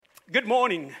Good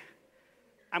morning.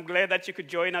 I'm glad that you could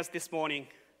join us this morning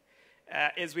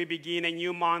as we begin a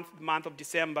new month, the month of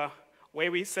December, where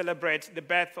we celebrate the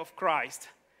birth of Christ.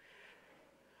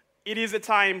 It is a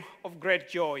time of great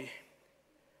joy.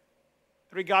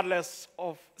 Regardless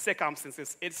of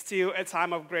circumstances, it's still a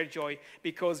time of great joy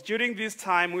because during this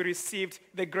time we received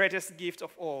the greatest gift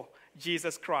of all,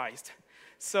 Jesus Christ.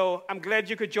 So I'm glad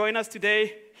you could join us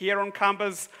today here on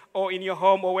campus or in your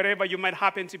home or wherever you might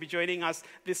happen to be joining us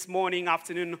this morning,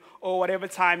 afternoon, or whatever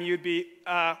time you'd be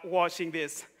watching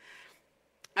this.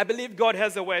 I believe God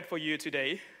has a word for you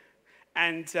today.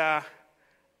 And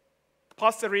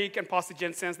Pastor Rick and Pastor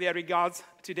Jen sends their regards.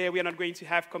 Today we are not going to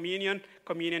have communion.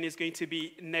 Communion is going to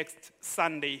be next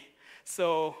Sunday.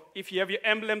 So if you have your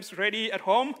emblems ready at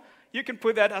home, you can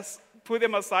put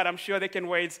them aside. I'm sure they can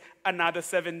wait another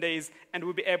 7 days, and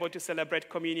we'll be able to celebrate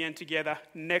communion together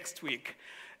next week.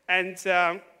 And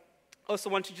also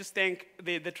want to just thank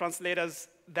the translators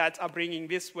that are bringing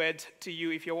this word to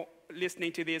you. If you're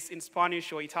listening to this in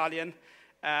Spanish or Italian,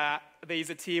 there is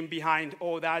a team behind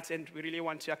all that, and we really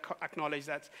want to acknowledge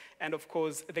that. And of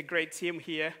course, the great team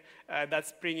here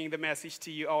that's bringing the message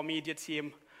to you, our media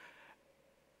team.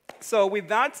 So with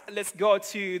that, let's go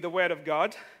to the Word of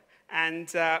God.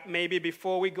 And maybe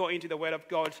before we go into the Word of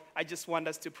God, I just want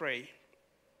us to pray.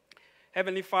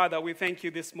 Heavenly Father, we thank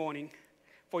you this morning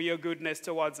for your goodness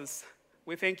towards us.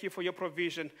 We thank you for your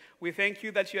provision. We thank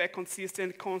you that you're a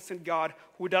consistent, constant God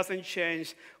who doesn't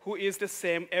change, who is the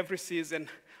same every season.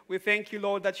 We thank you,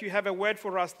 Lord, that you have a word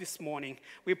for us this morning.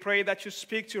 We pray that you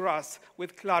speak to us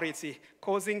with clarity,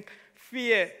 causing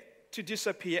fear to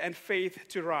disappear and faith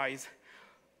to rise.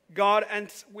 God, and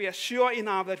we are sure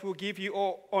enough that we'll give you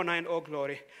all honor and all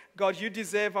glory. God, you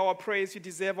deserve our praise, you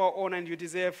deserve our honor, and you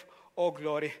deserve all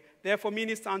glory. Therefore,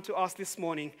 minister unto us this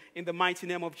morning. In the mighty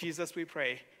name of Jesus we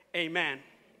pray. Amen.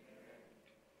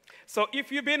 So if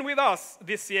you've been with us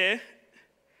this year,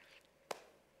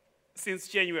 since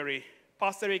January,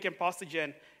 Pastor Rick and Pastor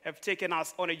Jen have taken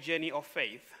us on a journey of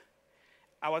faith.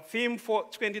 Our theme for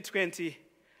 2020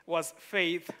 was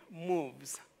Faith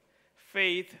Moves.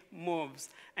 Faith moves.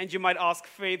 And you might ask,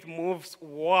 faith moves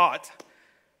what?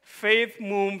 Faith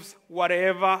moves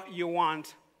whatever you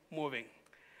want moving.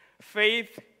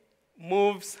 Faith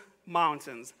moves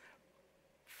mountains.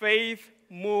 Faith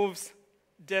moves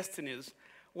destinies.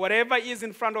 Whatever is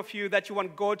in front of you that you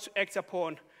want God to act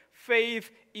upon,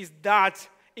 faith is that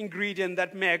ingredient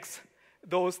that makes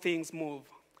those things move.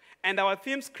 And our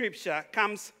theme scripture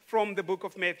comes from the book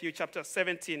of Matthew, chapter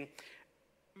 17,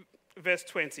 verse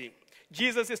 20.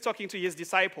 Jesus is talking to his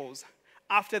disciples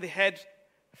after they had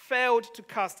failed to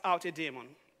cast out a demon.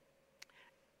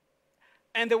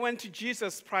 And they went to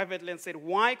Jesus privately and said,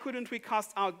 "Why couldn't we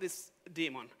cast out this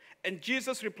demon?" And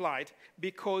Jesus replied,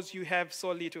 "Because you have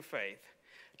so little faith.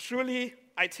 Truly,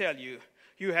 I tell you,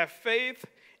 you have faith.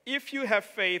 If you have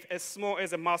faith as small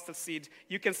as a mustard seed,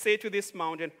 you can say to this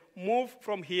mountain, 'Move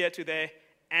from here to there,'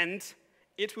 and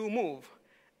it will move.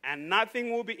 And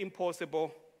nothing will be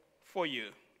impossible for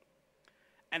you."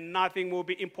 And nothing will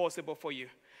be impossible for you.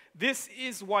 This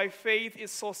is why faith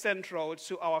is so central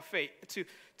to our faith,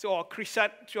 to our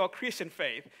Christian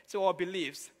faith, to our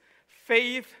beliefs.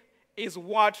 Faith is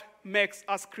what makes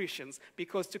us Christians,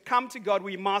 because to come to God,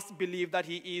 we must believe that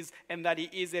he is, and that he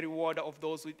is a rewarder of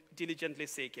those who diligently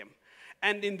seek him.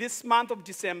 And in this month of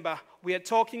December, we are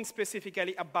talking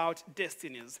specifically about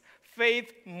destinies.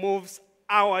 Faith moves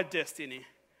our destiny.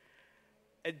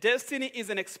 A destiny is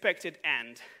an expected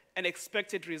end, an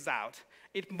expected result.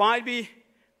 It might be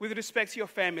with respect to your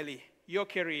family, your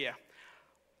career.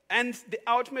 And the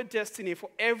ultimate destiny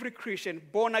for every Christian,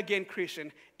 born-again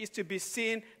Christian, is to be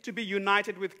seen, to be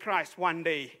united with Christ one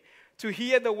day. To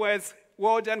hear the words,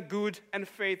 "Well done, good and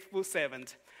faithful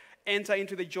servant. Enter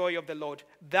into the joy of the Lord."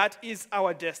 That is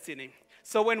our destiny.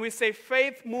 So when we say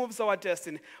faith moves our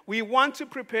destiny, we want to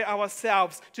prepare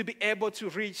ourselves to be able to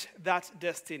reach that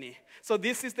destiny. So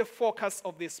this is the focus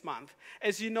of this month.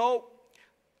 As you know,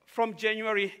 from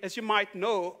January, as you might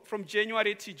know, from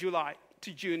January to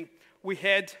June, we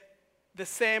had the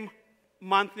same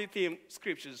monthly theme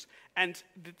scriptures. And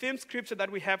the theme scripture that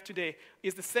we have today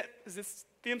is this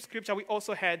theme scripture we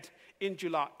also had in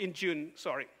June.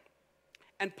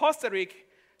 And Pastor Rick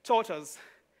taught us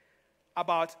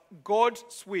about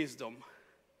God's wisdom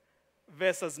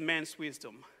versus man's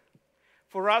wisdom.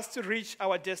 For us to reach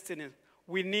our destiny,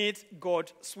 we need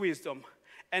God's wisdom.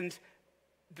 And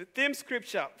the theme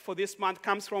scripture for this month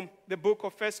comes from the book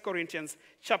of 1 Corinthians,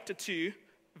 chapter 2,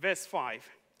 verse 5.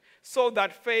 So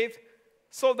that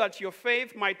your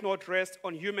faith might not rest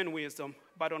on human wisdom,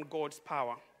 but on God's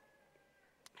power.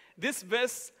 This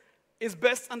verse is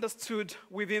best understood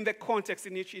within the context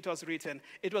in which it was written.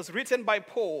 It was written by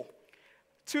Paul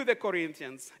to the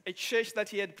Corinthians, a church that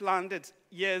he had planted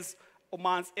years or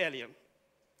months earlier.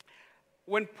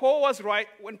 When Paul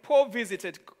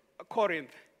visited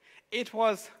Corinth, it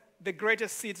was the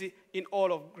greatest city in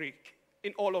all of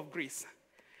Greece.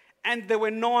 And they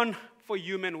were known for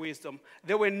human wisdom.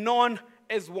 They were known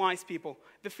as wise people.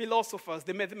 The philosophers,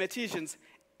 the mathematicians,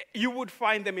 you would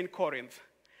find them in Corinth.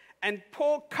 And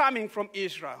Paul coming from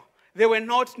Israel, they were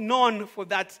not known for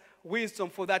that wisdom,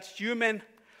 for that human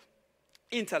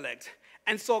intellect.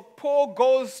 And so Paul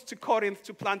goes to Corinth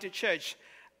to plant a church.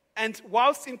 And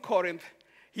whilst in Corinth,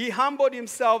 he humbled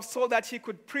himself so that he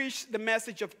could preach the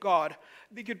message of God.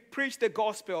 He could preach the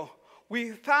gospel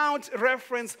without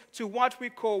reference to what we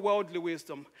call worldly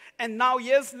wisdom. And now,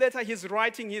 years later, he's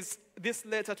writing this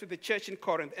letter to the church in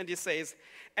Corinth, and he says,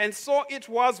 "And so it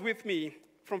was with me,"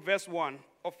 from verse 1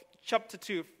 of chapter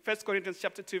 2, 1 Corinthians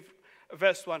chapter 2,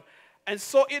 verse 1. "And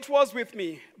so it was with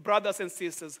me, brothers and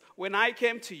sisters, when I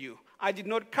came to you. I did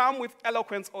not come with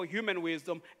eloquence or human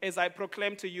wisdom as I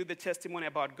proclaimed to you the testimony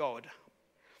about God.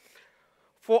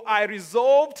 For I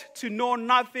resolved to know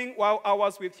nothing while I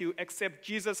was with you except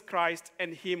Jesus Christ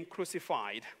and him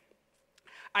crucified.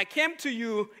 I came to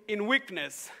you in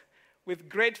weakness with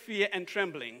great fear and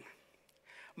trembling.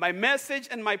 My message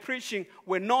and my preaching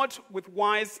were not with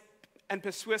wise and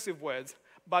persuasive words,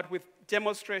 but with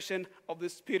demonstration of the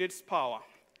Spirit's power."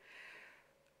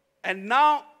 And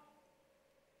now,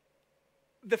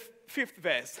 the 5th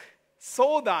verse.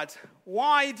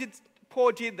 Why did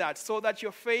Paul did that? So that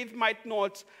your faith might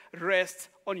not rest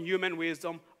on human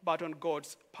wisdom, but on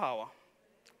God's power.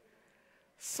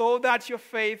 So that your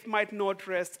faith might not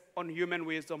rest on human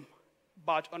wisdom,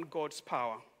 but on God's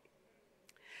power.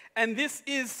 And this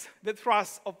is the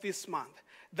thrust of this month,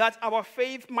 that our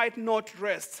faith might not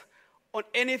rest on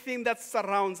anything that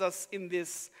surrounds us in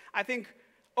this. I think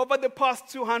over the past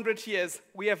 200 years,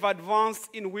 we have advanced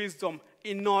in wisdom,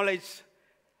 in knowledge,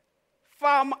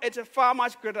 at a far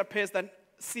much greater pace than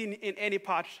seen in any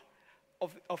part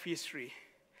of history.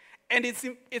 And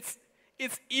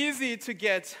it's easy to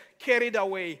get carried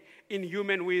away in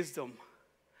human wisdom.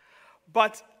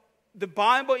 But the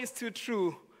Bible is still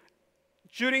true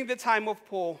during the time of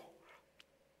Paul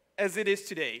as it is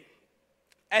today.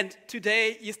 And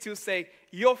today you still say,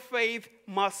 your faith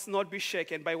must not be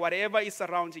shaken by whatever is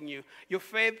surrounding you. Your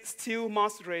faith still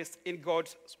must rest in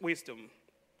God's wisdom.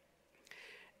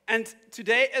 And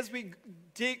today, as we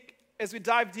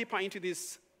dive deeper into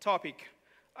this topic,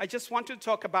 I just want to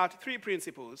talk about 3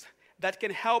 principles that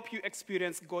can help you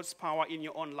experience God's power in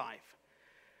your own life,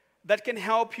 that can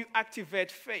help you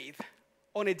activate faith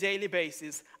on a daily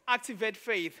basis, activate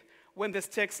faith when the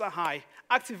stakes are high,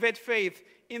 activate faith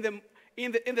in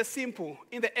the simple,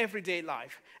 in the everyday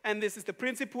life. And this is the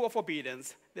principle of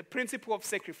obedience, the principle of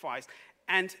sacrifice,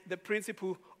 and the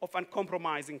principle of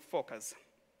uncompromising focus.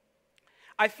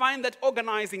 I find that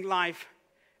organizing life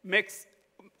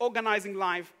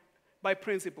by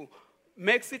principle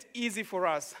makes it easy for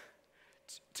us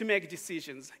to make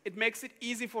decisions. It makes it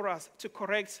easy for us to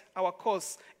correct our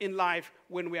course in life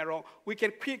when we are wrong. We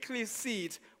can quickly see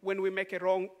it when we make a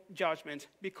wrong judgment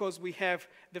because we have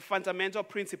the fundamental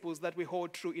principles that we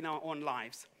hold true in our own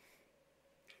lives.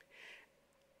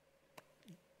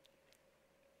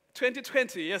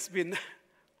 2020 has been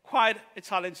quite a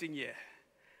challenging year.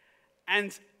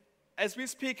 And as we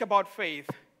speak about faith,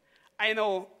 I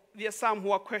know there are some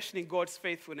who are questioning God's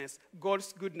faithfulness,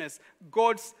 God's goodness,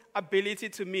 God's ability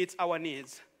to meet our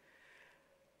needs.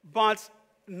 But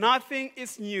nothing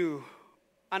is new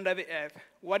under the earth.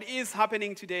 What is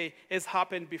happening today has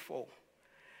happened before.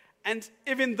 And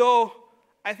even though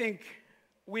I think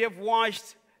we have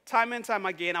watched time and time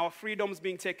again our freedoms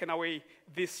being taken away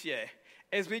this year,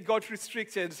 as we got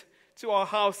restricted to our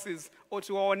houses or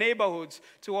to our neighborhoods,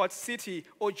 to our city,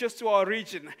 or just to our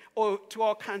region or to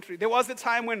our country. There was a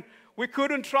time when we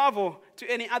couldn't travel to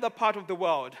any other part of the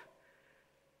world.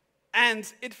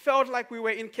 And it felt like we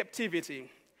were in captivity.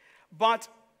 But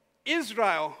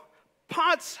Israel,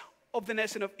 part of the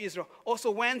nation of Israel,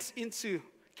 also went into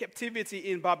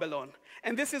captivity in Babylon.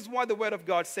 And this is what the word of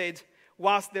God said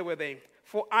whilst they were there.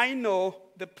 For I know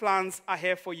the plans I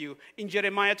have for you. In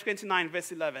Jeremiah 29,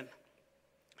 verse 11.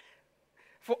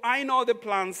 For I know the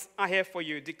plans I have for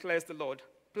you, declares the Lord.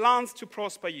 Plans to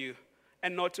prosper you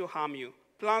and not to harm you.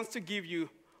 Plans to give you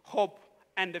hope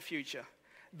and the future.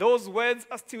 Those words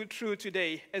are still true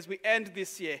today as we end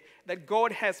this year, that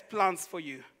God has plans for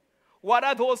you. What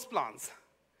are those plans?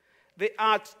 They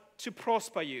are to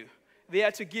prosper you. They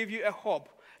are to give you a hope.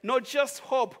 Not just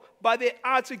hope, but they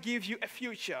are to give you a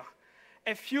future.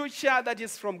 a future that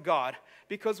is from God,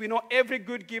 because we know every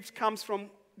good gift comes from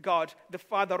God, the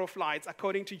Father of lights,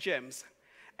 according to James.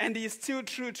 And he is still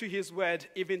true to his word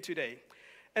even today.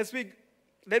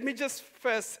 Let me just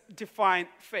first define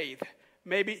faith.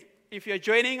 Maybe if you're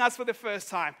joining us for the first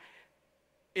time,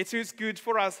 it is good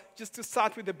for us just to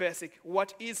start with the basic.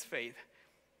 What is faith?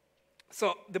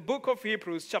 So the book of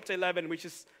Hebrews, chapter 11, which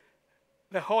is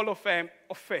the Hall of Fame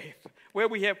of faith, where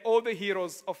we have all the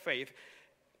heroes of faith.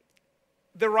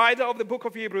 The writer of the book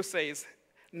of Hebrews says,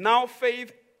 now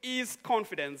faith is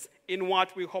confidence in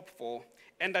what we hope for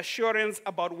and assurance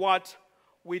about what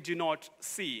we do not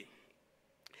see.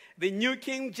 The New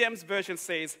King James Version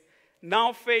says,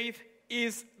 now faith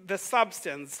is the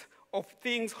substance of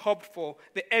things hoped for,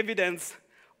 the evidence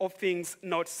of things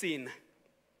not seen.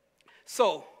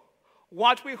 So,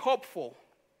 what we hope for,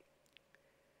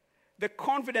 the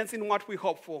confidence in what we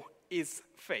hope for is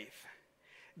faith.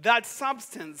 That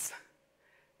substance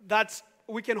that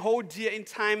we can hold dear in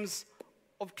times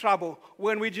of trouble,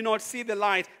 when we do not see the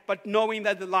light, but knowing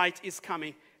that the light is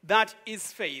coming. That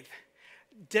is faith.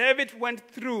 David went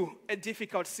through a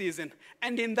difficult season,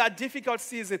 and in that difficult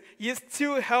season, he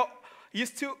still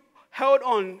held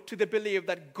on to the belief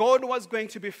that God was going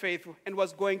to be faithful and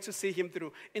was going to see him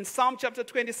through. In Psalm chapter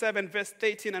 27, verse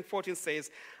 13 and 14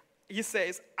 he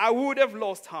says, I would have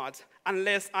lost heart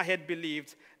unless I had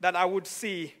believed that I would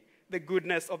see the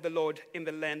goodness of the Lord in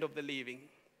the land of the living.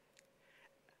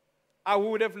 I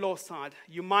would have lost heart.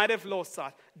 You might have lost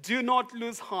heart. Do not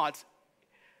lose heart.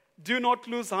 Do not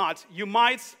lose heart. You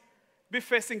might be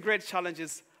facing great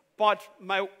challenges, but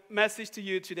my message to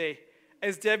you today,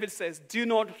 as David says, do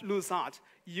not lose heart,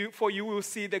 for you will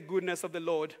see the goodness of the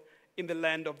Lord in the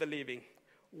land of the living.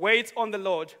 Wait on the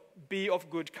Lord, be of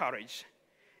good courage,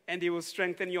 and he will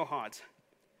strengthen your heart.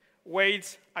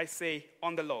 Wait, I say,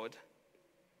 on the Lord.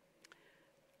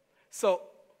 So,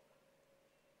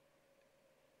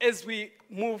 as we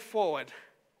move forward,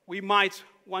 we might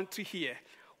want to hear,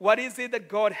 what is it that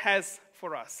God has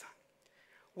for us?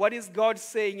 What is God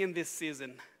saying in this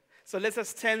season? So let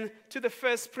us turn to the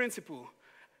first principle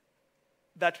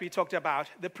that we talked about,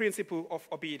 the principle of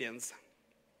obedience.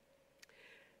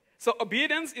 So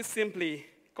obedience is simply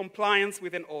compliance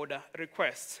with an order,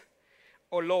 request,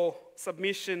 or law,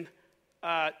 submission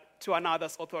to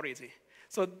another's authority.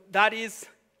 So that is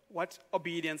what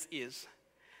obedience is.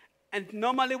 And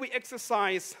normally we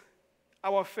exercise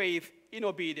our faith in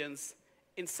obedience,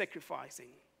 in sacrificing,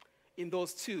 in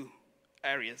those two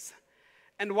areas.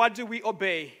 And what do we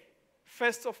obey?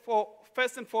 First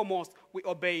and foremost, we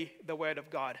obey the word of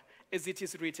God as it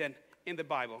is written in the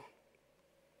Bible.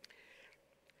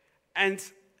 And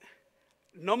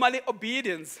normally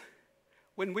obedience,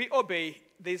 when we obey,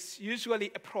 there's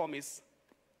usually a promise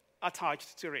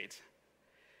attached to it.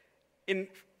 In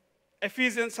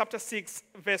Ephesians chapter 6,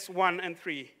 verse 1 and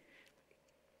 3,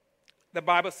 the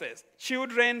Bible says,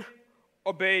 children,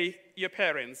 obey your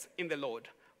parents in the Lord,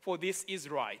 for this is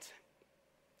right.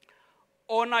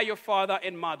 Honor your father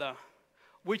and mother,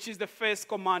 which is the first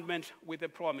commandment with a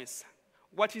promise.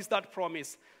 What is that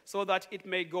promise? So that it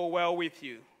may go well with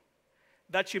you,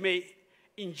 that you may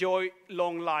enjoy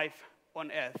long life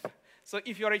on earth. So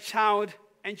if you're a child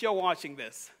and you're watching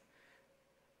this,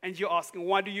 and you're asking,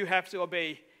 what do you have to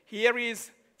obey? Here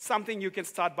is something you can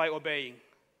start by obeying.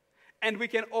 And we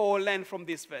can all learn from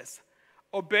this verse.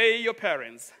 Obey your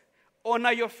parents.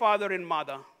 Honor your father and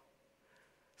mother,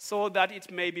 so that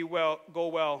it may go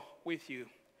well with you,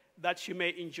 that you may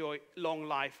enjoy long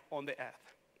life on the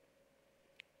earth.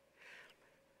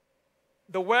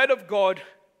 The word of God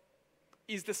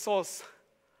is the source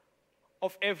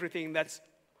of everything that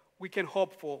we can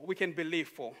hope for, we can believe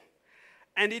for.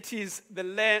 And it is the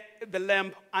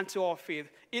lamp unto our feet.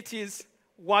 It is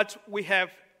what we have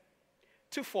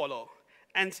to follow.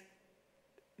 And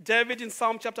David in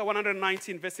Psalm chapter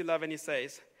 119, verse 11, he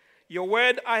says, your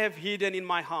word I have hidden in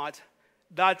my heart,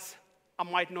 that I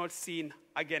might not sin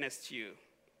against you.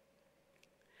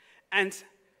 And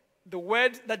the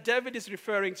word that David is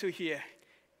referring to here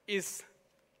is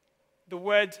the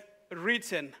word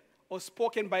written or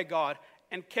spoken by God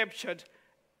and captured.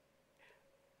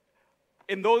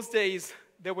 In those days,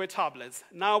 there were tablets.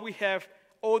 Now we have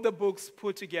all the books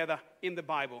put together in the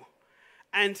Bible.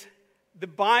 And the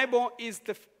Bible is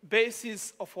the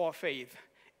basis of our faith.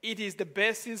 It is the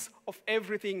basis of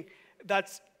everything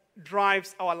that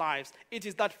drives our lives. It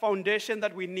is that foundation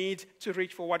that we need to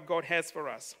reach for what God has for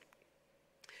us.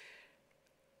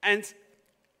 And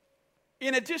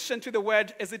in addition to the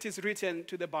word as it is written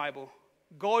to the Bible,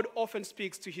 God often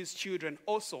speaks to his children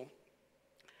also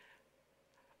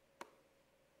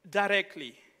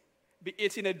directly, be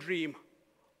it in a dream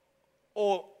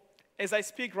or as I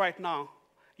speak right now,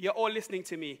 you're all listening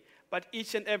to me, but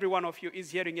each and every one of you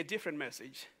is hearing a different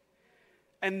message.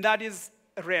 And that is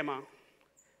Rhema.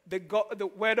 The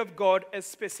word of God is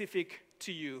specific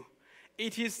to you.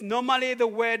 It is normally the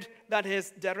word that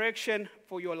has direction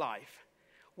for your life.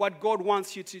 What God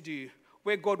wants you to do,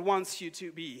 where God wants you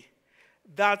to be.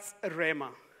 That's Rhema.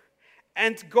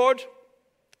 And God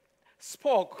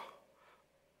spoke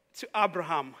to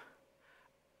Abraham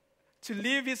to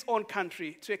leave his own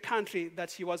country to a country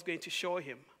that he was going to show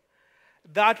him.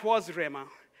 That was Rhema.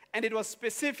 And it was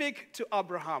specific to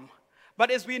Abraham. But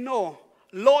as we know,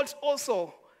 Lot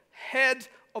also heard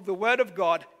of the word of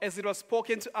God as it was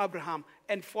spoken to Abraham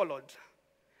and followed.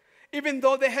 Even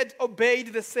though they had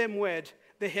obeyed the same word,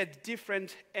 they had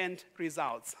different end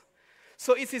results.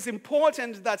 So it is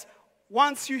important that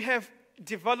once you have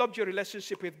developed your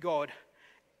relationship with God,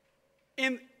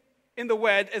 in the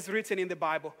word as written in the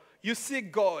Bible, you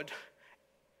seek God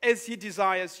as he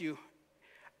desires you,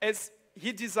 as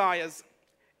he desires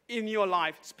in your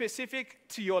life, specific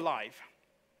to your life.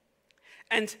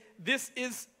 And this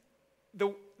is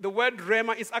the word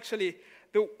Rhema is actually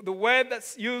the word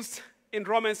that's used in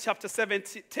Romans chapter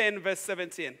 10, verse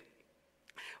 17.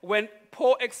 When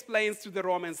Paul explains to the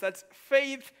Romans that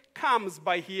faith comes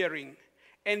by hearing,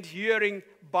 and hearing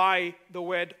by the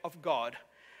word of God.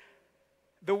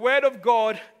 The word of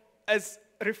God, as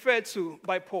referred to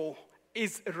by Paul,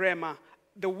 is Rhema.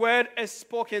 The word is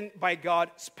spoken by God,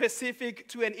 specific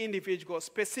to an individual,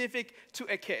 specific to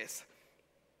a case.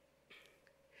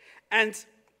 And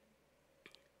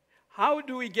how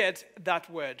do we get that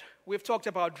word? We've talked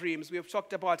about dreams. We've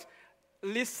talked about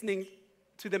listening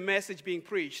to the message being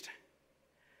preached.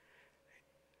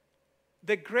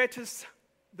 The greatest,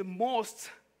 the most,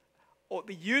 or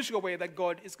the usual way that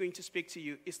God is going to speak to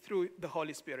you is through the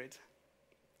Holy Spirit.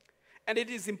 And it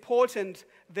is important,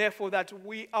 therefore, that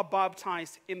we are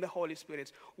baptized in the Holy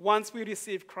Spirit. Once we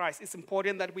receive Christ, it's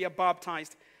important that we are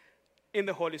baptized in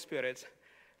the Holy Spirit.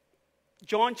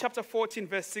 John chapter 14,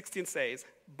 verse 16 says,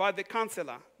 "But the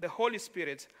Counselor, the Holy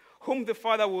Spirit, whom the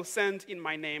Father will send in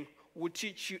my name, will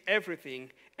teach you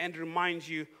everything and remind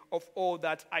you of all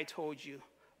that I told you."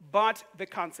 But the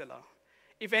Counselor.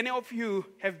 If any of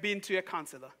you have been to a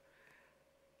counselor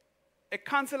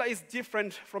is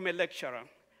different from a lecturer.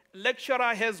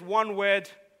 Lecturer has one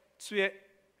word to a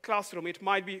classroom. It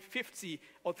might be 50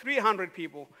 or 300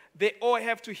 people. They all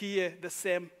have to hear the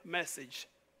same message.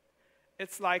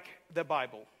 It's like the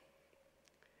Bible.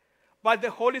 But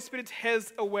the Holy Spirit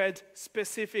has a word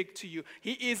specific to you.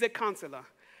 He is a counselor.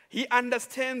 He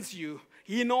understands you.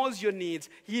 He knows your needs.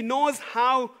 He knows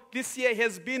how this year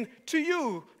has been to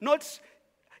you.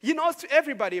 He knows to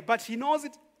everybody, but he knows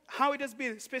how it has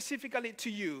been specifically to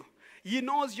you. He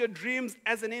knows your dreams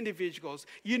as an individual.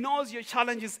 He knows your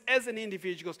challenges as an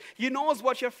individual. He knows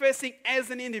what you're facing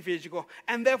as an individual.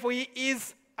 And therefore, he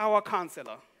is our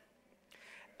counselor.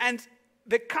 And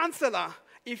the counselor,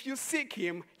 if you seek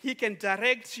him, he can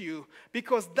direct you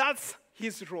because that's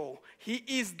his role. He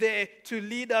is there to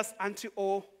lead us unto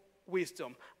all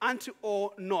wisdom, unto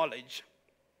all knowledge.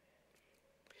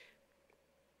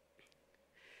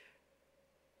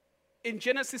 In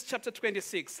Genesis chapter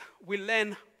 26, we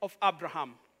learn of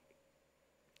Abraham.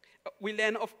 We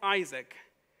learn of Isaac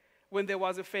when there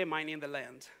was a famine in the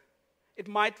land. It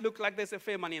might look like there's a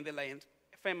famine in the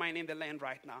land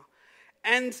right now.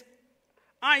 And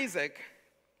Isaac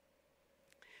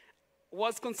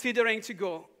was considering to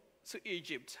go to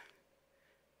Egypt,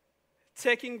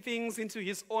 taking things into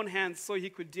his own hands so he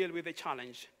could deal with the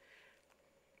challenge.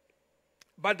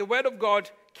 But the word of God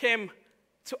came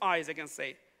to Isaac and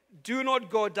said, "Do not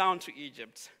go down to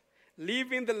Egypt.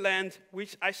 Live in the land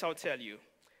which I shall tell you."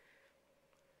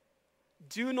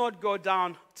 Do not go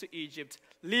down to Egypt.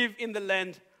 Live in the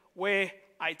land where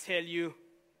I tell you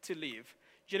to live.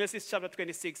 Genesis chapter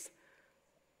 26,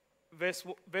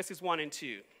 verses 1 and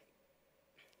 2.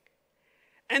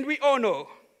 And we all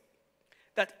know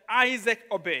that Isaac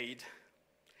obeyed.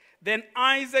 Then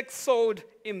Isaac sowed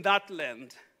in that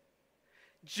land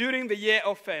during the year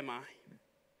of famine,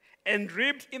 and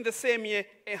reaped in the same year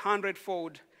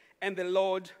 100-fold, and the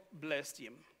Lord blessed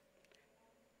him.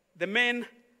 The man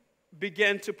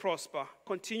began to prosper,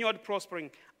 continued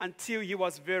prospering until he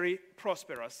was very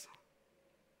prosperous.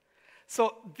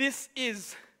 So this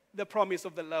is the promise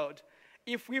of the Lord.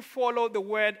 If we follow the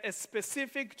word as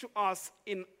specific to us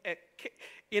in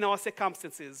our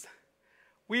circumstances,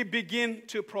 we begin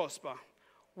to prosper.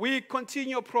 We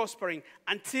continue prospering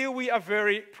until we are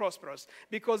very prosperous.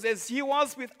 Because as he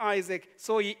was with Isaac,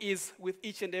 so he is with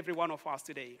each and every one of us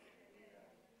today.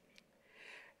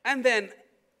 And then,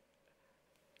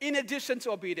 in addition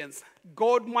to obedience,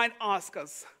 God might ask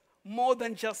us more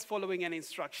than just following an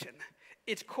instruction.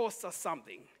 It costs us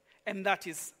something, and that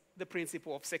is the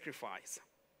principle of sacrifice.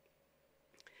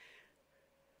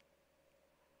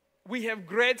 We have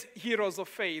great heroes of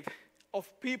faith, of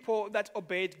people that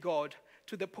obeyed God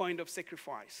to the point of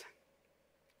sacrifice.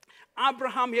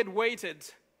 Abraham had waited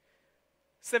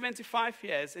 75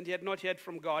 years and he had not heard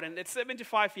from God. And at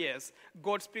 75 years,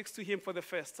 God speaks to him for the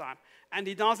first time. And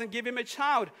he doesn't give him a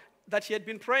child that he had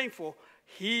been praying for.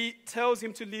 He tells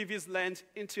him to leave his land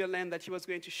into a land that he was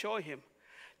going to show him.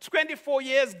 24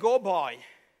 years go by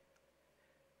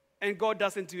and God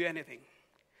doesn't do anything.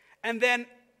 And then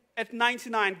at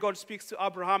 99, God speaks to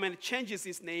Abraham and changes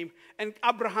his name. And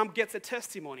Abraham gets a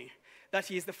testimony that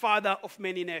he is the father of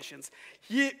many nations.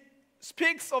 He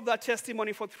speaks of that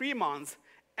testimony for 3 months,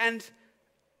 and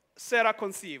Sarah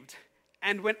conceived.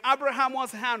 And when Abraham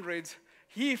was 100,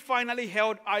 he finally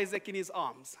held Isaac in his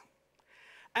arms.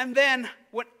 And then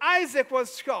when Isaac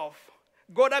was 12,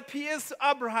 God appears to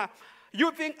Abraham.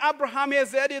 You think Abraham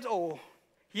has had it all.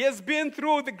 He has been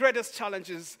through the greatest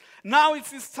challenges. Now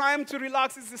it's his time to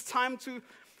relax. It's his time to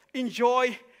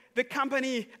enjoy the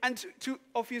company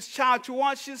of his child, to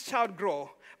watch his child grow.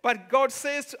 But God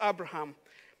says to Abraham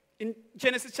in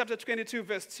Genesis chapter 22,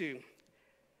 verse 2,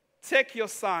 take your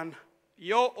son,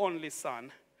 your only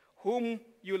son, whom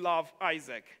you love,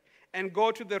 Isaac, and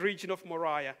go to the region of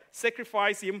Moriah.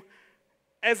 Sacrifice him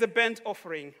as a burnt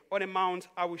offering on a mount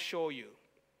I will show you.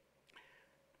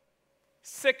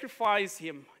 Sacrifice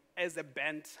him as a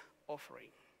burnt offering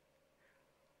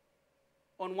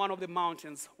on one of the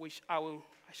mountains which I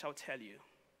shall tell you.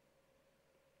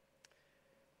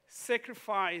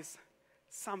 Sacrifice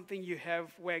something you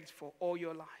have worked for all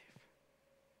your life.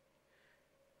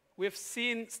 We've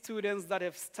seen students that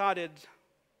have studied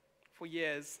for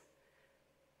years.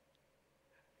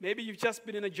 Maybe you've just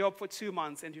been in a job for 2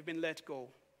 months and you've been let go.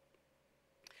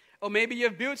 Or maybe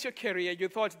you've built your career. You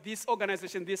thought this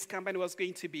organization, this company was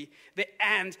going to be the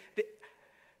end,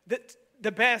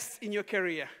 the best in your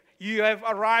career. You have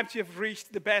arrived, you have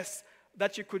reached the best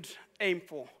that you could aim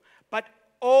for. But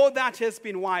all that has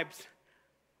been wiped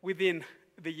within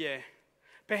the year.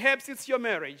 Perhaps it's your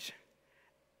marriage.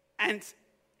 And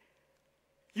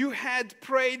you had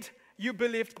prayed, you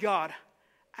believed God.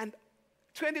 And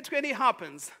 2020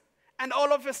 happens. And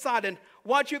all of a sudden,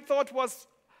 what you thought was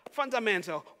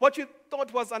fundamental, what you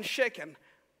thought was unshaken,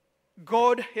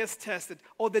 God has tested,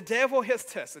 or the devil has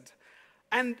tested.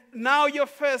 And now you're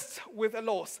faced with a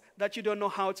loss that you don't know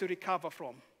how to recover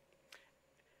from.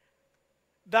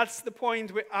 That's the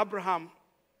point where Abraham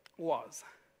was.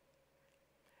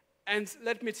 And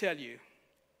let me tell you,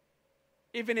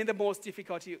 even in the most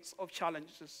difficult of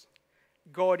challenges,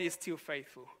 God is still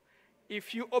faithful.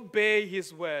 If you obey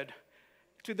his word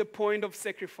to the point of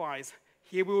sacrifice,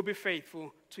 he will be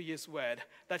faithful to his word,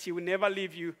 that he will never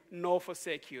leave you nor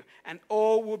forsake you, and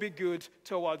all will be good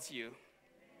towards you.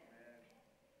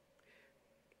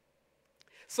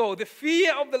 So the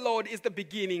fear of the Lord is the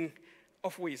beginning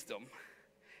of wisdom.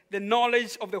 The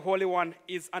knowledge of the Holy One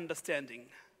is understanding.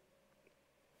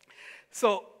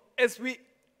 So as we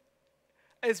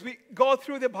go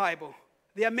through the Bible,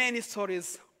 there are many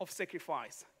stories of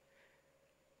sacrifice.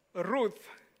 Ruth,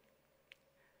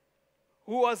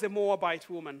 who was a Moabite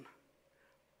woman,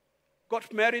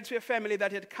 got married to a family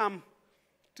that had come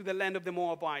to the land of the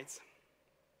Moabites.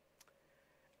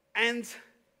 And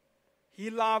he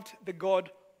loved the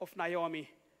God of Naomi,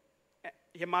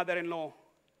 her mother-in-law,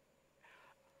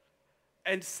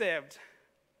 and served.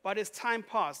 But as time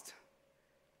passed,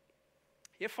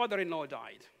 her father-in-law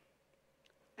died.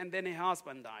 And then her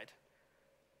husband died.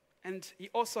 And he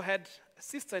also had a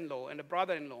sister-in-law and a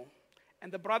brother-in-law.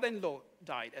 And the brother-in-law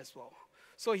died as well.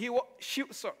 So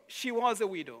she was a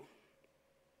widow.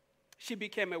 She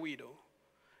became a widow.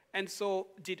 And so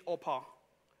did Orpah,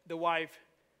 the wife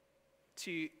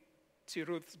to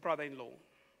Ruth's brother-in-law.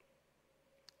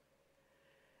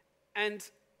 And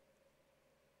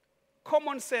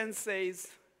common sense says,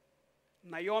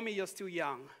 Naomi, you're still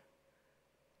young.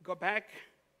 Go back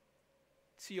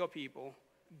to your people,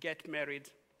 get married,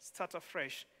 start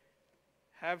afresh,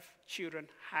 have children,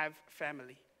 have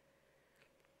family.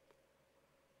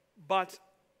 But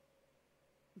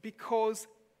because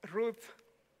Ruth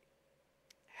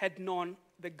had known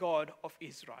the God of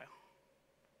Israel,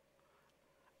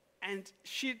 and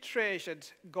she treasured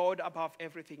God above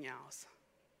everything else,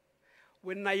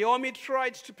 when Naomi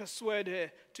tried to persuade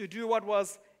her to do what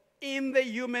was in the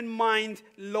human mind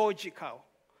logical,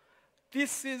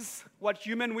 this is what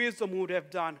human wisdom would have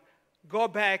done. Go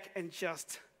back and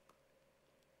just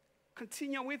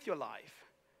continue with your life.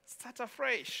 Start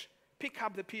afresh. pick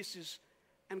up the pieces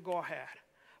and go ahead.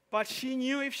 But she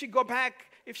knew if she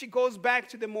goes back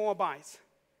to the Moabites,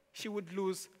 she would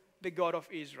lose the God of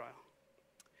Israel.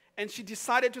 And she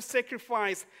decided to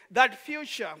sacrifice that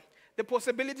future, the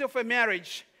possibility of a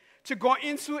marriage, to go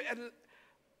into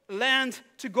a land,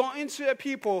 to go into a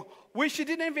people which she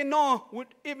didn't even know would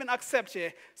even accept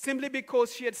her, simply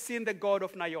because she had seen the God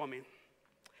of Naomi.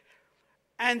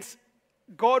 And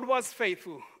God was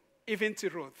faithful, even to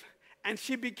Ruth. And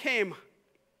she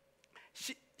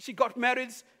got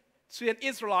married to an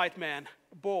Israelite man,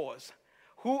 Boaz,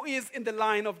 who is in the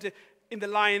line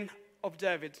of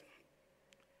David.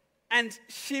 And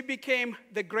she became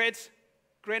the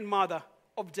great-grandmother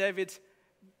of David,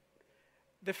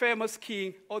 the famous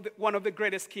king, or one of the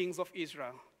greatest kings of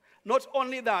Israel. Not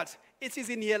only that, it is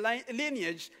in her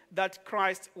lineage that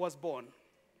Christ was born,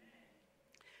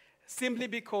 simply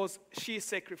because she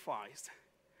sacrificed.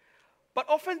 But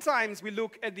oftentimes we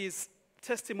look at these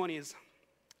testimonies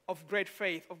of great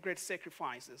faith, of great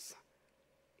sacrifices,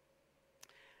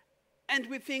 and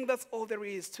we think that's all there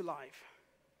is to life.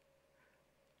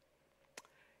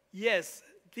 Yes,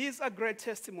 these are great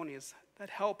testimonies that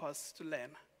help us to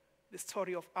learn the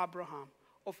story of Abraham,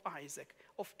 of Isaac,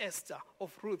 of Esther,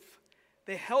 of Ruth.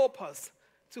 They help us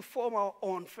to form our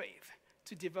own faith,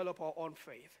 to develop our own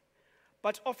faith.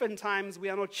 But oftentimes we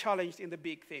are not challenged in the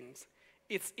big things.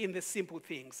 It's in the simple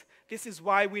things. This is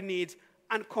why we need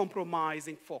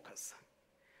uncompromising focus.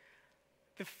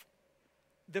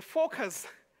 The focus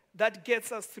that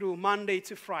gets us through Monday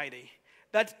to Friday,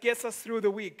 that gets us through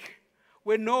the week,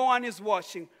 when no one is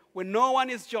watching, when no one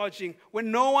is judging,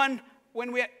 when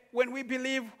we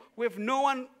believe we have no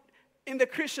one in the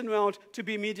Christian world to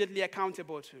be immediately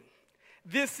accountable to.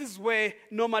 This is where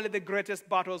normally the greatest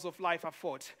battles of life are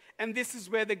fought. And this is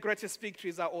where the greatest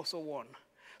victories are also won.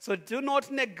 So do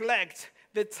not neglect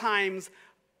the times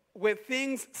where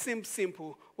things seem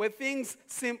simple, where things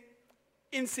seem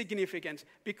insignificant,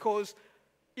 because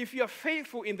if you are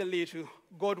faithful in the little,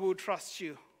 God will trust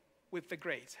you with the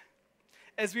great.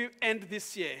 As we end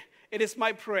this year, it is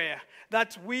my prayer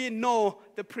that we know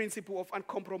the principle of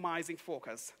uncompromising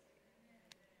focus.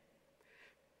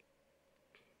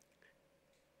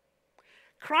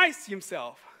 Christ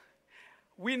himself,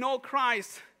 we know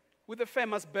Christ with the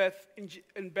famous birth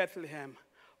in Bethlehem.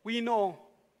 We know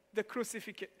the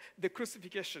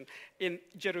crucifixion in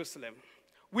Jerusalem.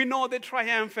 We know the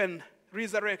triumphant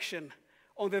resurrection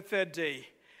on the third day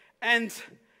and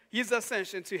his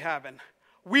ascension to heaven.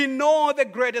 We know the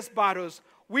greatest battles.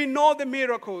 We know the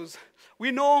miracles.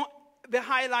 We know the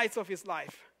highlights of his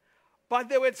life. But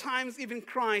there were times even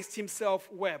Christ himself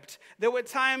wept. There were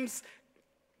times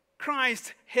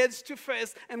Christ heads to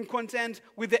face and contend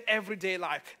with the everyday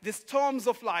life, the storms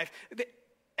of life, the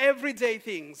everyday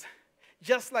things,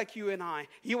 just like you and I.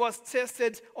 He was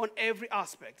tested on every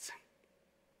aspect.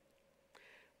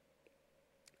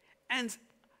 And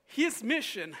his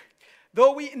mission,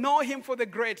 though we know him for the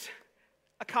great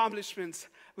accomplishments,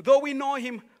 though we know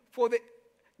him for the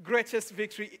greatest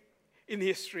victory in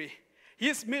history,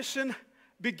 his mission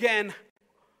began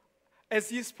as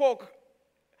he spoke,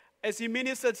 as he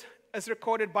ministered, as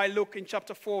recorded by Luke in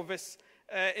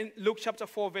Luke chapter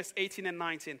 4, verse 18 and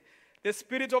 19. The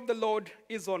Spirit of the Lord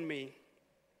is on me,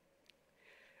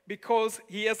 because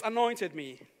he has anointed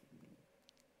me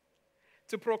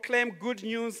to proclaim good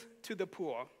news to the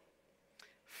poor,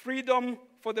 freedom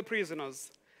for the prisoners,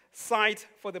 sight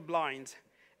for the blind,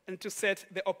 and to set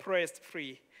the oppressed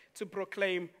free, to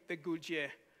proclaim the good year,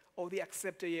 or the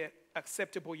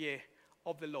acceptable year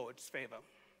of the Lord's favor.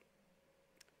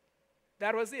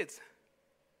 That was it.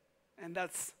 And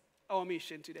that's our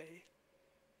mission today.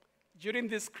 During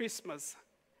this Christmas,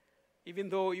 even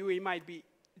though we might be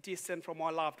distant from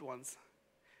our loved ones,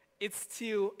 it's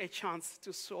still a chance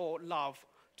to show love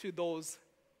to those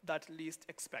that least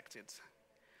expect it,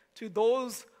 to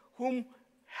those whom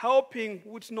helping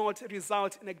would not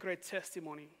result in a great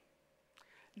testimony.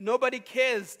 Nobody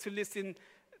cares to listen,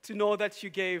 to know that you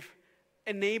gave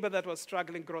a neighbor that was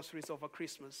struggling groceries over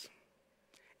Christmas.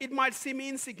 It might seem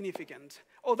insignificant,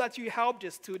 or that you helped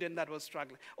a student that was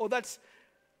struggling, or that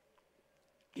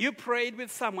you prayed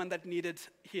with someone that needed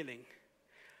healing.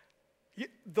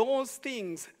 Those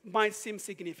things might seem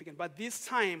significant, but this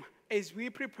time, as we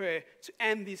prepare to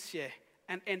end this year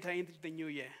and enter into the new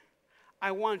year,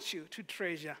 I want you to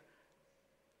treasure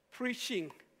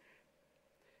preaching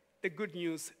the good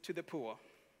news to the poor.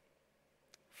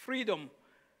 Freedom,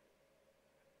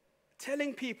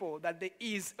 telling people that there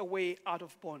is a way out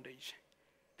of bondage.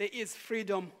 There is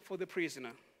freedom for the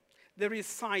prisoner. There is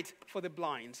sight for the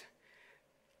blind.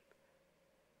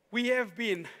 We have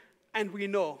been, and we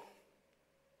know,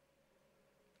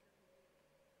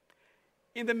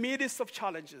 In the midst of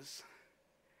challenges,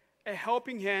 a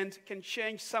helping hand can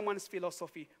change someone's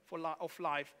philosophy of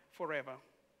life forever.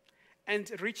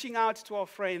 And reaching out to our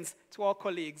friends, to our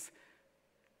colleagues,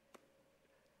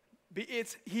 be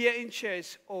it here in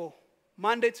church or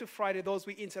Monday to Friday, those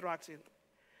we interact with,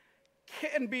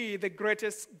 can be the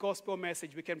greatest gospel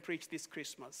message we can preach this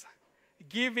Christmas.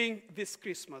 Giving this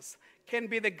Christmas can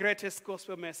be the greatest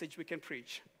gospel message we can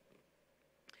preach.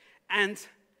 And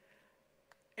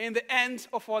in the end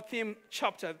of our theme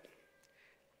chapter,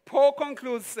 Paul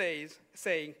concludes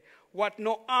saying, what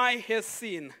no eye has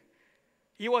seen.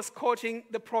 He was quoting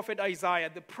the prophet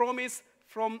Isaiah, the promise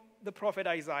from the prophet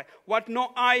Isaiah. What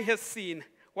no eye has seen,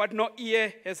 what no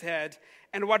ear has heard,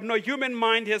 and what no human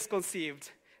mind has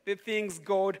conceived, the things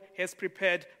God has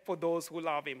prepared for those who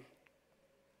love him.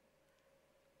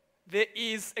 There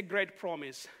is a great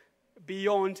promise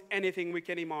beyond anything we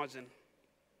can imagine.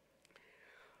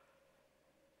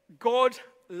 God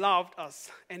loved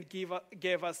us and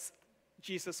gave us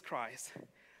Jesus Christ.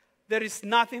 There is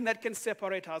nothing that can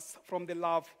separate us from the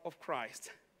love of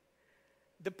Christ.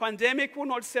 The pandemic will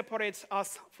not separate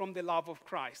us from the love of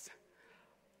Christ.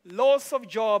 Loss of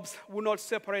jobs will not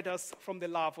separate us from the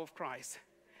love of Christ.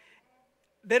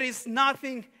 There is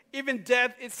nothing, even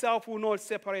death itself will not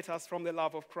separate us from the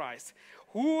love of Christ.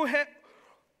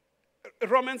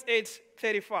 Romans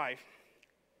 8:35.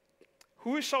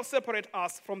 Who shall separate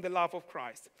us from the love of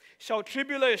Christ? Shall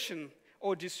tribulation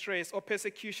or distress or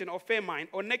persecution or famine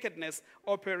or nakedness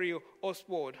or peril or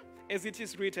sword? As it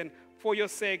is written, for your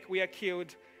sake we are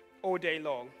killed all day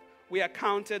long. We are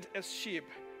counted as sheep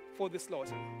for the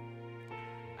slaughter.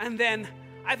 And then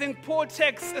I think Paul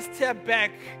takes a step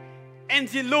back and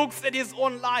he looks at his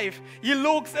own life. He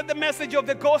looks at the message of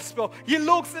the gospel. He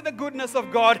looks at the goodness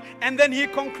of God. And then he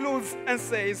concludes and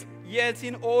says, yet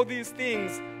in all these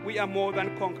things we are more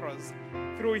than conquerors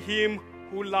through him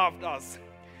who loved us.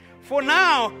 For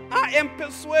now I am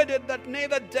persuaded that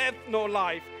neither death nor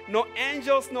life, nor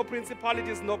angels, nor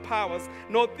principalities, nor powers,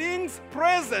 nor things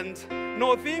present,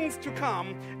 nor things to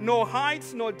come, nor height,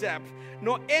 nor depth,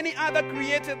 nor any other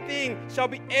created thing shall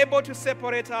be able to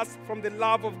separate us from the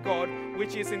love of God,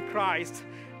 which is in Christ,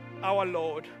 our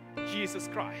Lord, Jesus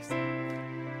Christ.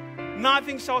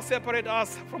 Nothing shall separate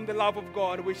us from the love of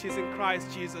God, which is in Christ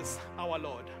Jesus, our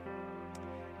Lord.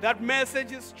 That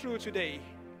message is true today.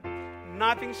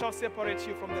 Nothing shall separate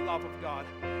you from the love of God.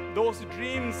 Those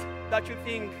dreams that you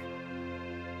think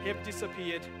have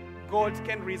disappeared, God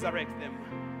can resurrect them.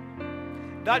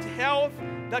 That health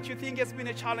that you think has been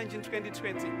a challenge in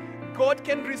 2020, God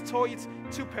can restore it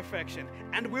to perfection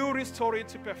and will restore it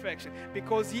to perfection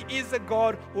because he is a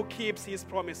God who keeps his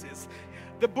promises.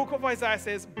 The book of Isaiah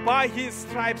says, by his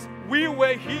stripes we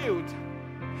were healed.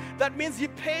 That means he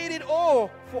paid it all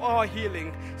for our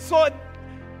healing. So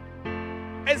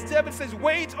as David says,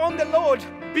 wait on the Lord,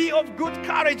 be of good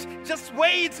courage. Just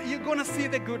wait, you're going to see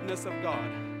the goodness of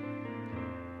God.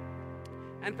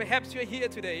 And perhaps you're here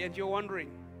today and you're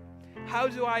wondering, how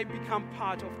do I become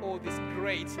part of all this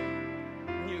great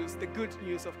news, the good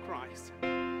news of Christ?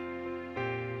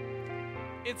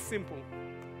 It's simple.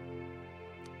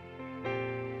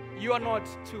 You are not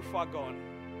too far gone.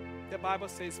 The Bible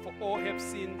says, for all have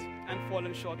sinned and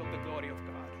fallen short of the glory of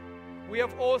God. We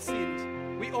have all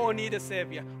sinned. We all need a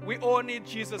Savior. We all need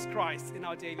Jesus Christ in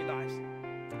our daily lives.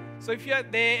 So if you're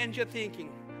there and you're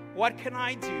thinking, what can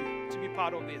I do to be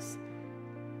part of this?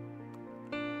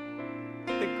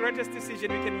 The greatest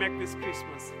decision we can make this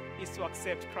Christmas is to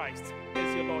accept Christ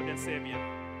as your Lord and Savior.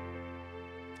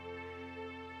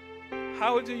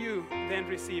 How do you then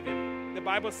receive him? The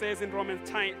Bible says in Romans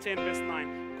 10 verse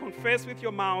 9, confess with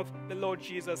your mouth the Lord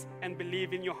Jesus and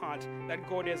believe in your heart that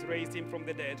God has raised him from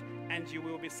the dead and you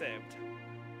will be saved.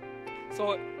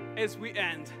 So as we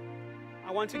end,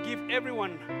 I want to give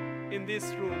everyone in this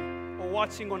room or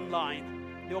watching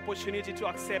online the opportunity to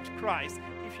accept Christ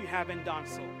if you haven't done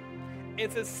so.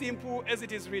 It's as simple as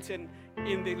it is written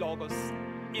in the Logos,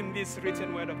 in this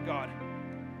written word of God.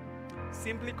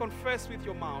 Simply confess with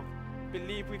your mouth,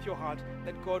 believe with your heart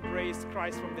that God raised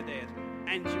Christ from the dead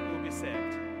and you will be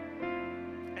saved.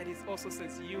 And it also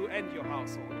says you and your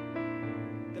household,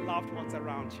 the loved ones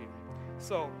around you.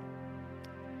 So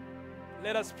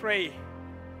let us pray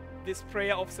this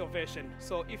prayer of salvation.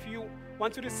 So if you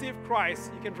want to receive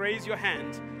Christ, you can raise your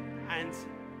hand and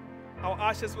our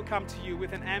ushers will come to you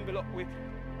with an envelope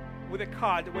with a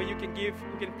card where you can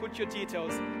put your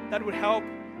details. That would help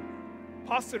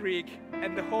Pastor Rick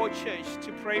and the whole church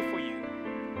to pray for you.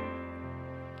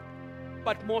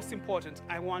 But most important,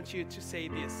 I want you to say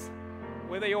this,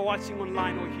 whether you're watching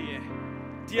online or here.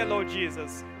 Dear Lord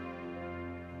Jesus,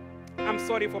 I'm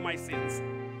sorry for my sins.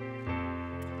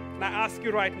 And I ask you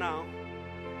right now,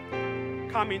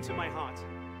 come into my heart.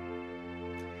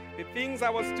 The things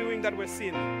I was doing that were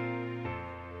sin,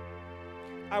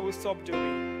 I will stop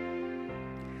doing.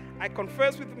 I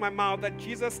confess with my mouth that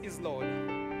Jesus is Lord.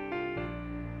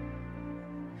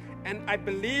 And I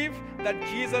believe that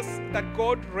that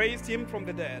God raised him from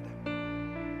the dead.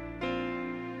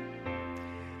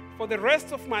 For the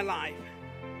rest of my life,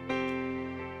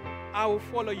 I will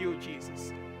follow you,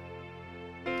 Jesus.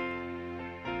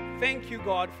 Thank you,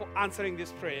 God, for answering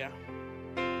this prayer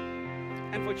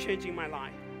and for changing my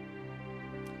life.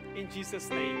 In Jesus'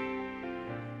 name,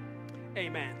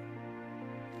 amen.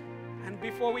 And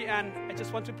before we end, I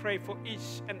just want to pray for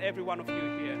each and every one of you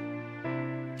here.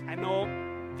 I know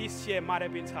this year might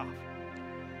have been tough,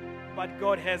 but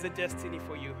God has a destiny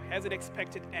for you, has an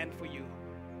expected end for you.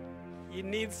 He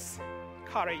needs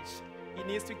courage. He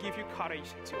needs to give you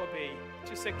courage to obey,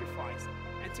 to sacrifice,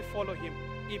 and to follow him,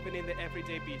 even in the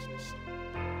everyday business.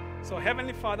 So,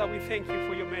 Heavenly Father, we thank you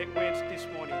for your word this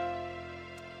morning.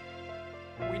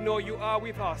 We know you are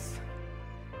with us,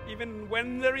 even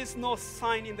when there is no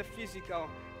sign in the physical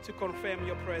to confirm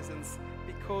your presence,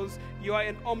 because you are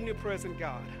an omnipresent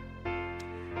God.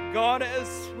 God,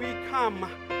 as we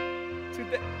come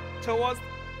towards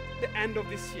the end of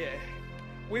this year,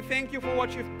 we thank you for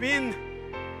what you've been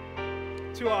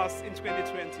to us in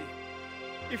 2020.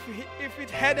 If it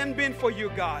hadn't been for you,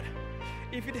 God,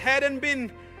 if it hadn't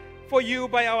been for you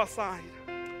by our side,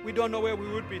 we don't know where we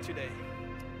would be today.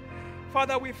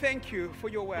 Father, we thank you for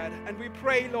your word, and we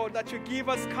pray, Lord, that you give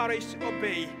us courage to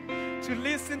obey, to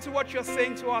listen to what you're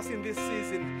saying to us in this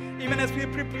season, even as we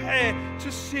prepare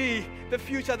to see the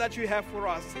future that you have for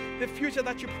us, the future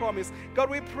that you promise. God,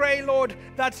 we pray, Lord,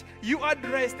 that you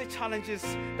address the challenges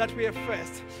that we have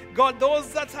faced. God,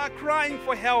 those that are crying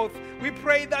for health, we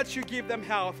pray that you give them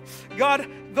health. God,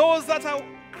 those that are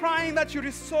crying that you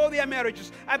restore their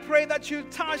marriages, I pray that you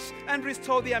touch and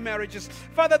restore their marriages.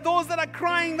 Father, those that are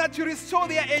crying that you restore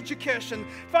their education,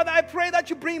 Father, I pray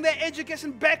that you bring their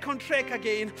education back on track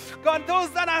again. God, those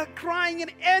that are crying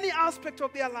in any aspect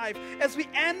of their life, as we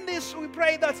end this, we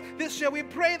pray that this year, we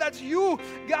pray that you,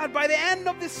 God, by the end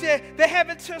of this year, they have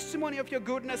a testimony of your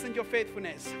goodness and your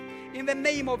faithfulness. In the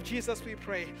name of Jesus, we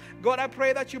pray. God, I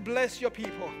pray that you bless your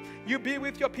people. You be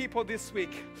with your people this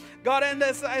week. God, and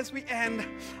as we end,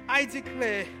 I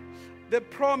declare the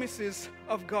promises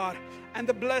of God and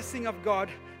the blessing of God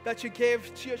that you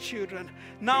gave to your children.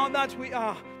 Now that we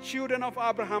are children of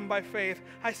Abraham by faith,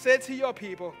 I say to your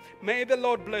people, may the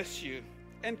Lord bless you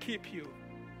and keep you.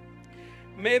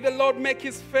 May the Lord make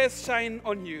his face shine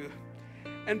on you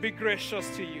and be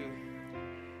gracious to you.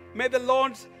 May the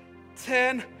Lord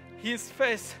turn his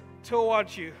face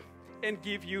towards you and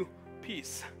give you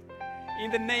peace. In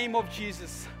the name of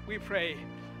Jesus, we pray.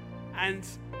 And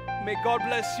may God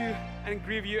bless you and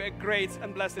give you a great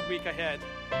and blessed week ahead.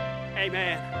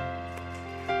 Amen.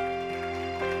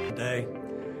 Today,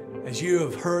 as you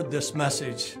have heard this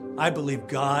message, I believe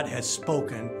God has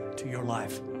spoken to your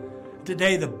life.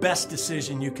 Today, the best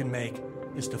decision you can make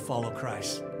is to follow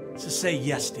Christ. It's to say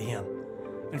yes to him.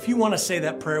 And if you want to say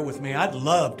that prayer with me, I'd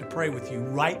love to pray with you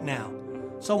right now.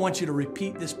 So I want you to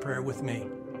repeat this prayer with me.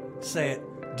 Say it.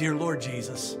 Dear Lord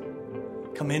Jesus,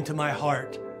 come into my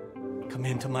heart. Come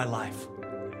into my life.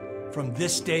 From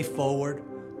this day forward,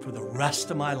 for the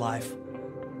rest of my life,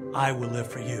 I will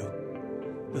live for you.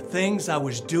 The things I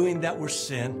was doing that were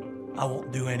sin, I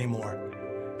won't do anymore,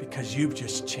 because you've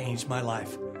just changed my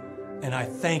life. And I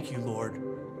thank you, Lord,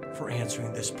 for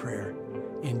answering this prayer.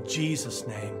 In Jesus'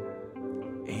 name,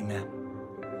 amen.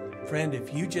 Friend,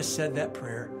 if you just said that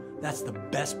prayer, that's the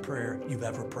best prayer you've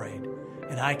ever prayed.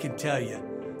 And I can tell you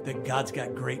that God's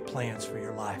got great plans for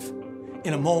your life.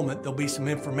 In a moment, there'll be some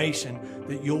information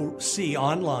that you'll see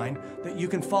online that you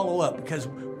can follow up, because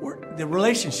the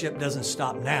relationship doesn't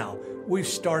stop now. We've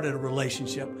started a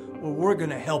relationship where we're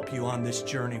going to help you on this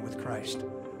journey with Christ.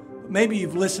 Maybe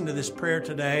you've listened to this prayer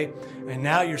today and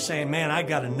now you're saying, man, I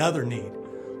got another need.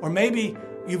 Or maybe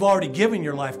you've already given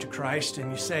your life to Christ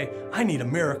and you say, I need a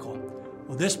miracle.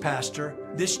 Well, this pastor,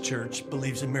 this church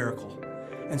believes in miracle.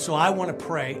 And so I want to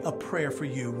pray a prayer for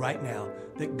you right now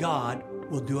that God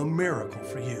will do a miracle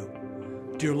for you.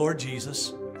 Dear Lord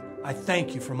Jesus, I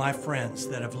thank you for my friends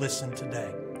that have listened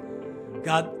today.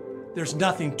 God, there's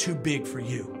nothing too big for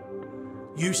you.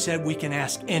 You said we can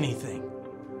ask anything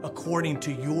according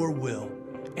to your will,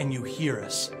 and you hear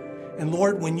us. And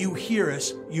Lord, when you hear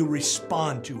us, you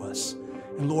respond to us.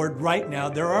 And Lord, right now,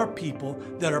 there are people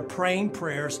that are praying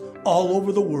prayers all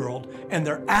over the world, and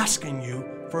they're asking you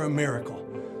for a miracle.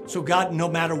 So God, no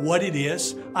matter what it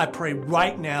is, I pray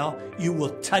right now you will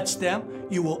touch them,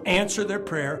 you will answer their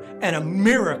prayer, and a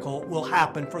miracle will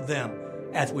happen for them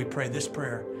as we pray this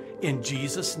prayer. In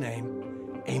Jesus'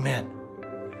 name, amen.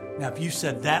 Now, if you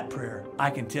said that prayer, I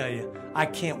can tell you, I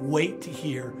can't wait to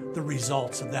hear the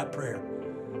results of that prayer.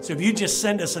 So if you just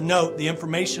send us a note, the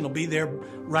information will be there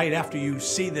right after you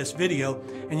see this video,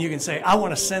 and you can say, I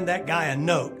want to send that guy a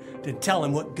note to tell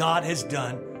him what God has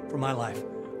done for my life.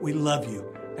 We love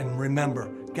you. And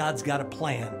remember, God's got a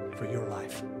plan for your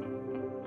life.